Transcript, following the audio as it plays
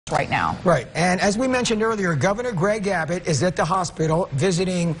right now. Right, and as we mentioned earlier, Governor Greg Abbott is at the hospital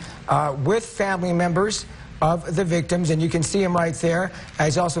visiting with family members of the victims, and you can see him right there.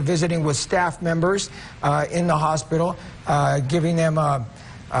 He's also visiting with staff members in the hospital, giving them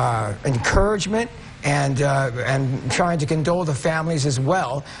encouragement and trying to condole the families as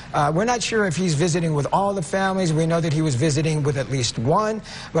well. We're not sure if he's visiting with all the families. We know that he was visiting with at least one,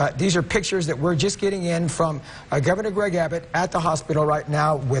 but these are pictures that we're just getting in from Governor Greg Abbott at the hospital right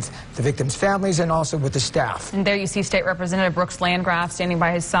now with the victims' families and also with the staff. And there you see State Representative Brooks Landgraf standing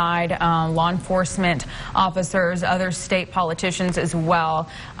by his side, law enforcement officers, other state politicians as well,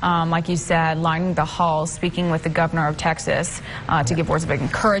 like you said, lining the halls, speaking with the governor of Texas to give words of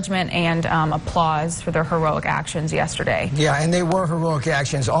encouragement and applause for their heroic actions yesterday. Yeah, and they were heroic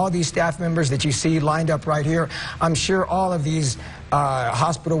actions. All these staff members that you see lined up right here, I'm sure all of these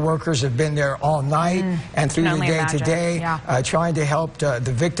hospital workers have been there all night and through the day today, trying to help the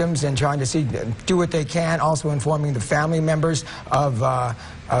victims and trying to do what they can, also informing the family members of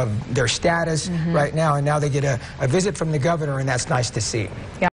their status right now. And now they get a visit from the governor, and that's nice to see.